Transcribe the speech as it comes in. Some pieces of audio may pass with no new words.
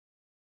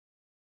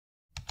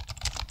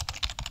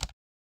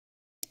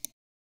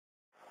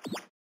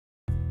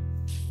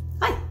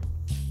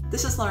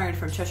This is Lauren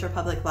from Cheshire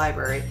Public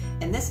Library,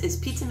 and this is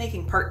Pizza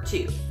Making Part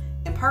 2.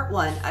 In Part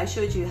 1, I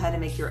showed you how to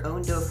make your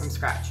own dough from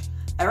scratch.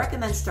 I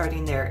recommend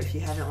starting there if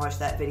you haven't watched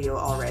that video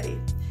already.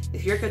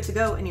 If you're good to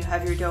go and you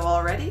have your dough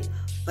already,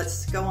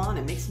 let's go on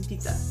and make some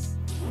pizza.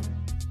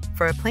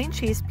 For a plain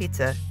cheese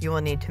pizza, you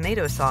will need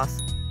tomato sauce,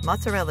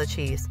 mozzarella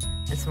cheese,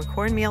 and some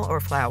cornmeal or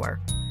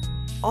flour.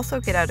 Also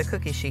get out a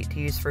cookie sheet to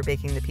use for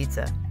baking the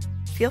pizza.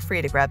 Feel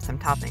free to grab some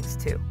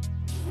toppings too.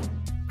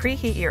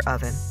 Preheat your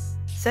oven.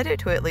 Set it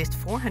to at least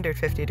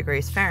 450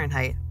 degrees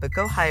Fahrenheit, but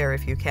go higher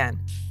if you can.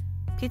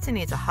 Pizza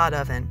needs a hot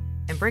oven,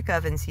 and brick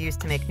ovens used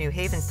to make New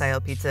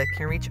Haven-style pizza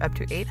can reach up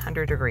to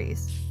 800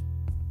 degrees.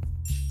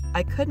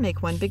 I could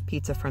make one big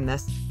pizza from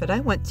this, but I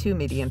want 2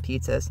 medium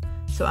pizzas,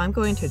 so I'm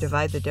going to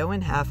divide the dough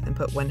in half and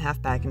put one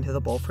half back into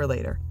the bowl for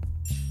later.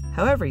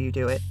 However you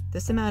do it,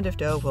 this amount of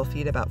dough will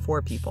feed about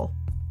 4 people.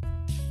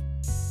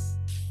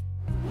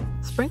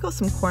 Sprinkle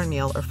some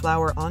cornmeal or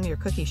flour on your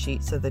cookie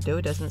sheet so the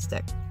dough doesn't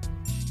stick.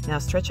 Now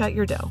stretch out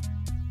your dough.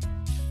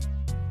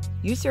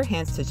 Use your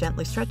hands to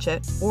gently stretch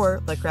it,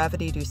 or let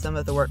gravity do some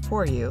of the work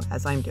for you,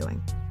 as I'm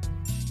doing.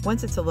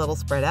 Once it's a little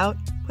spread out,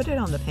 put it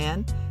on the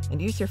pan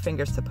and use your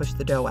fingers to push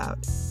the dough out.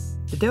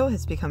 The dough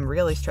has become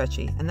really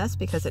stretchy, and that's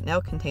because it now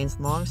contains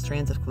long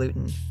strands of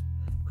gluten.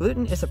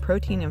 Gluten is a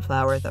protein in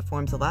flour that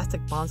forms elastic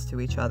bonds to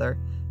each other,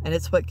 and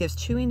it's what gives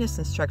chewiness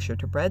and structure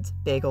to breads,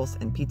 bagels,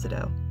 and pizza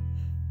dough.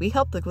 We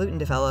helped the gluten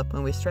develop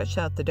when we stretched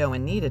out the dough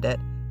and kneaded it,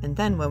 and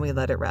then when we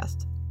let it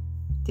rest.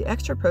 The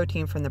extra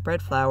protein from the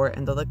bread flour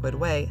and the liquid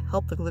whey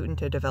help the gluten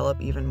to develop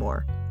even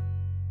more.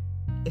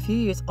 If you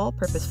use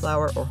all-purpose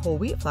flour or whole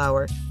wheat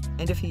flour,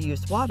 and if you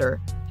used water,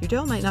 your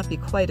dough might not be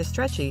quite as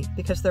stretchy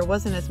because there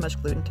wasn't as much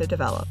gluten to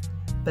develop,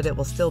 but it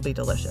will still be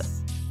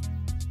delicious.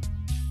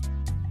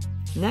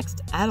 Next,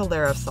 add a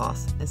layer of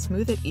sauce and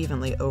smooth it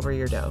evenly over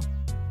your dough.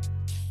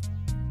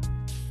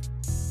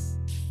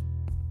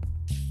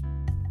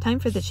 Time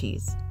for the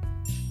cheese.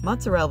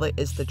 Mozzarella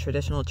is the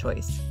traditional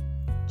choice.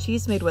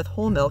 Cheese made with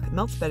whole milk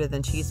melts better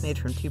than cheese made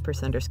from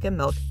 2% or skim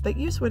milk, but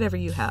use whatever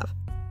you have.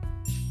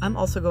 I'm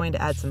also going to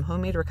add some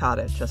homemade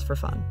ricotta just for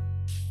fun.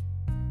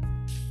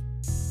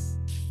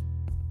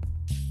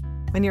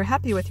 When you're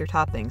happy with your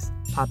toppings,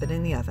 pop it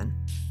in the oven.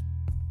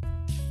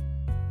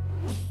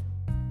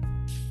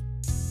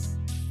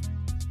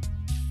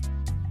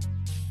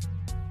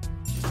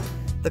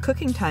 The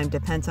cooking time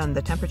depends on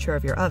the temperature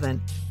of your oven,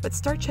 but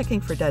start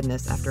checking for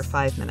deadness after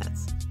 5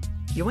 minutes.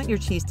 You want your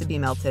cheese to be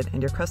melted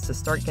and your crust to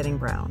start getting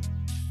brown.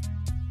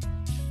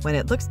 When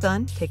it looks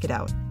done, take it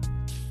out.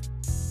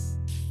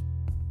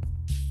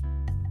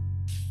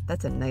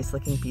 That's a nice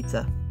looking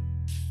pizza.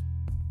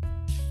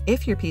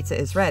 If your pizza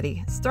is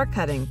ready, start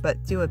cutting,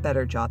 but do a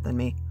better job than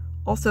me.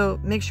 Also,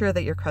 make sure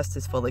that your crust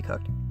is fully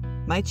cooked.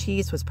 My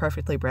cheese was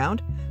perfectly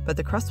browned, but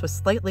the crust was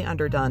slightly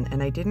underdone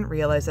and I didn't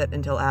realize it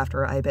until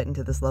after I bit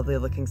into this lovely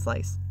looking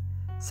slice.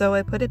 So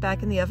I put it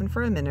back in the oven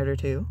for a minute or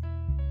two.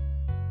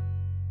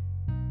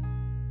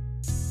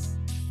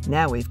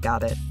 Now we've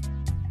got it.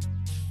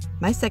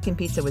 My second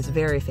pizza was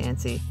very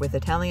fancy, with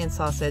Italian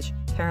sausage,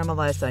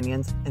 caramelized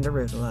onions, and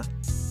arugula.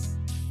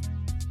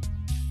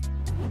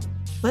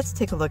 Let's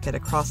take a look at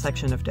a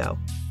cross-section of dough.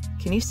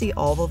 Can you see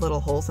all the little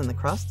holes in the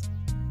crust?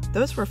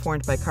 Those were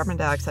formed by carbon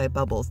dioxide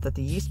bubbles that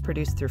the yeast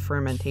produced through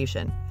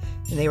fermentation,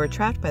 and they were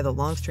trapped by the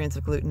long strands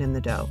of gluten in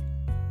the dough.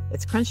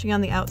 It's crunchy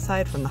on the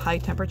outside from the high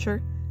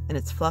temperature, and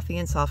it's fluffy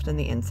and soft on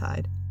the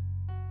inside.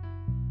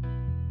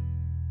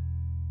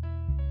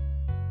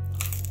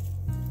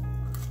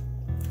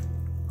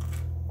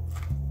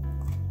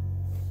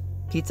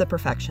 Pizza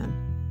perfection.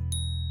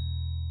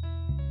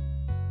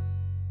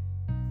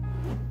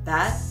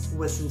 That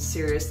was some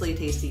seriously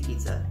tasty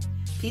pizza.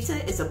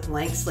 Pizza is a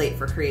blank slate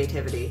for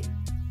creativity.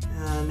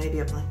 Maybe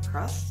a blank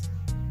crust?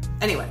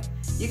 Anyway,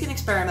 you can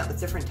experiment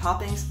with different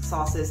toppings,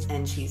 sauces,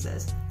 and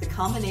cheeses. The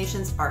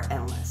combinations are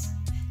endless.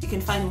 You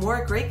can find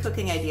more great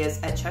cooking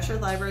ideas at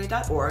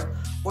cheshirelibrary.org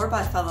or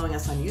by following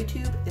us on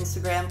YouTube,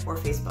 Instagram, or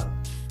Facebook.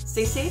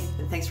 Stay safe,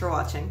 and thanks for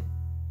watching.